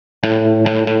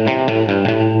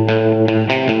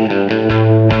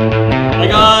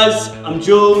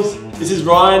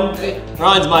Ryan. Hey.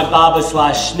 Ryan's my barber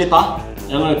slash snipper,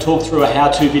 and I'm going to talk through a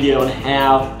how-to video on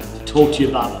how to talk to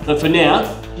your barber. But for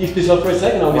now, you piss off for a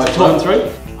second, I'll just talk through.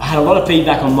 I had a lot of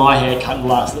feedback on my haircut in the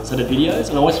last set of videos,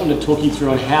 and I just wanted to talk you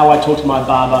through on how I talk to my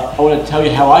barber. I want to tell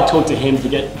you how I talk to him to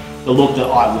get the look that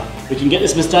I want. We can get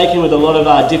this mistaken with a lot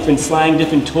of different slang,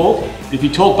 different talk. If you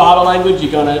talk barber language,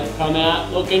 you're going to come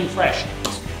out looking fresh.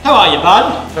 How are you,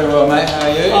 bud? Very well, mate. How are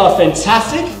you? Oh,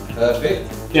 fantastic.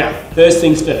 Perfect. Now, first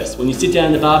things first, when you sit down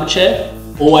in the barber chair,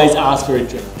 always ask for a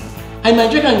drink. Hey mate,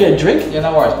 do you reckon I can get a drink? Yeah,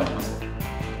 no worries, mate.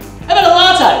 How about a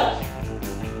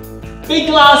latte? Big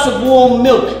glass of warm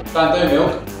milk. Don't do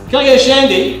milk. Can I get a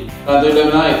shandy? Don't do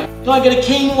lemonade. Can I get a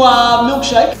quinoa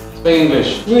milkshake? Speak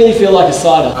English. Really feel like a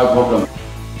cider. No problem.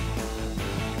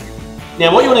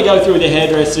 Now what you want to go through with your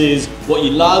hairdresser is what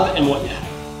you love and what you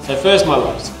hate. So first, my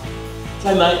loves.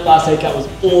 So mate, last haircut was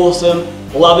awesome.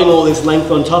 Loving all this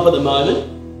length on top at the moment.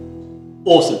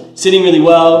 Awesome. Sitting really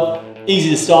well, easy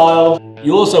to style.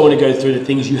 You also want to go through the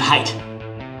things you hate.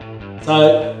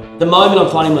 So at the moment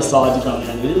I'm finding my sides are going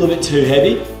down a little bit too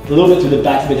heavy, a little bit to the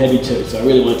back a bit heavy too. So I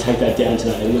really want to take that down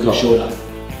today, a little bit shorter.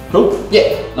 Cool?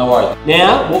 Yeah, no worries.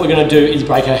 Now, what we're going to do is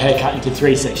break our haircut into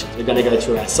 3 sections. We're going to go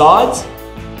through our sides,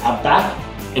 our back,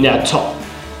 and our top.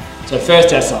 So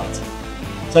first, our sides.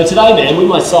 So today, man, with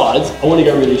my sides, I want to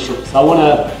go really short. So I want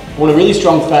a really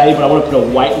strong fade, but I want to put a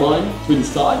weight line through the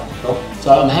side. Cool.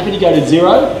 So I'm happy to go to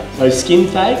 0, so skin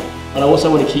fade, but I also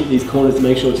want to keep these corners to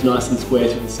make sure it's nice and square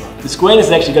through the side. The squareness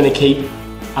is actually going to keep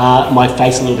my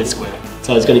face a little bit square.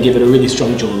 So it's going to give it a really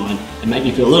strong jawline and make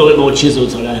me feel a little bit more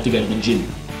chiseled so I don't have to go to the gym.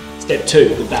 Step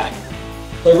 2, the back.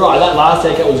 So right, that last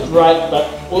haircut was great, but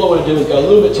all I want to do is go a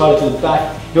little bit tighter to the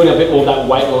back, building a bit more of that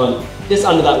weight line, just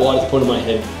under that lightest point of my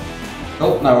head.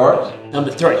 Cool, no worries.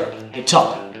 Number 3, the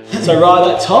top. So right,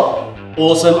 that top,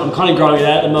 awesome. I'm kind of growing it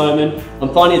out at the moment.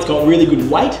 I'm finding it's got really good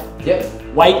weight.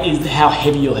 Yep. Weight is how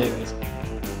heavy your hair is.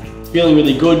 It's feeling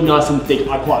really good, nice and thick.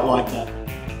 I quite like that.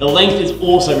 The length is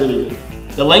also really good.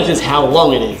 The length is how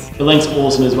long it is. The length's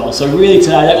awesome as well. So really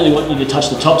today, I don't really want you to touch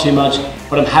the top too much,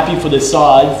 but I'm happy for the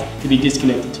sides to be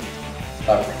disconnected.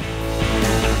 Okay.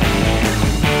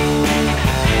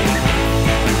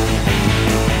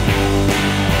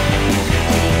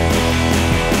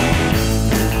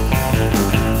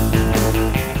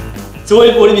 So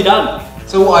what have you done?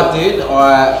 So what I did,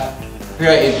 I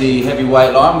created the heavy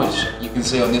weight line, which you can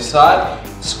see on this side,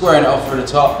 squaring it off through the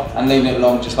top and leaving it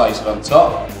long just like you said on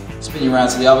top. Spin you around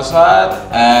to the other side,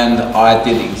 and I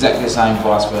did exactly the same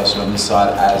vice versa on this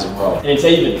side as well. And it's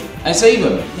even. And it's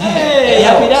even. Hey,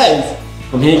 happy days.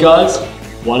 From here guys,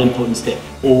 one important step.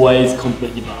 Always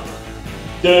compliment your barber.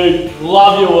 Dude,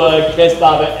 love your work, best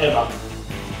barber ever.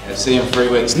 Yeah, see you in 3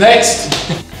 weeks. Next!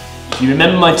 If you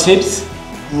remember my tips,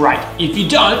 great. If you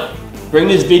don't, bring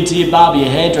this vid to your barber, your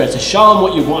hairdresser, show them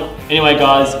what you want. Anyway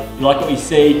guys, if you like what you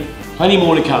see, plenty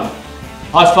more to come.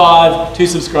 High five, to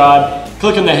subscribe,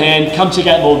 click on the hand, come check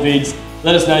out more vids,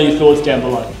 let us know your thoughts down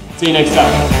below. See you next time.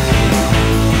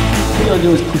 What you gotta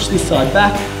do is push this side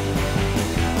back.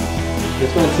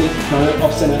 Just want to see it kind of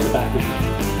off center at the back.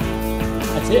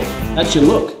 That's it, that's your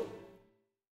look.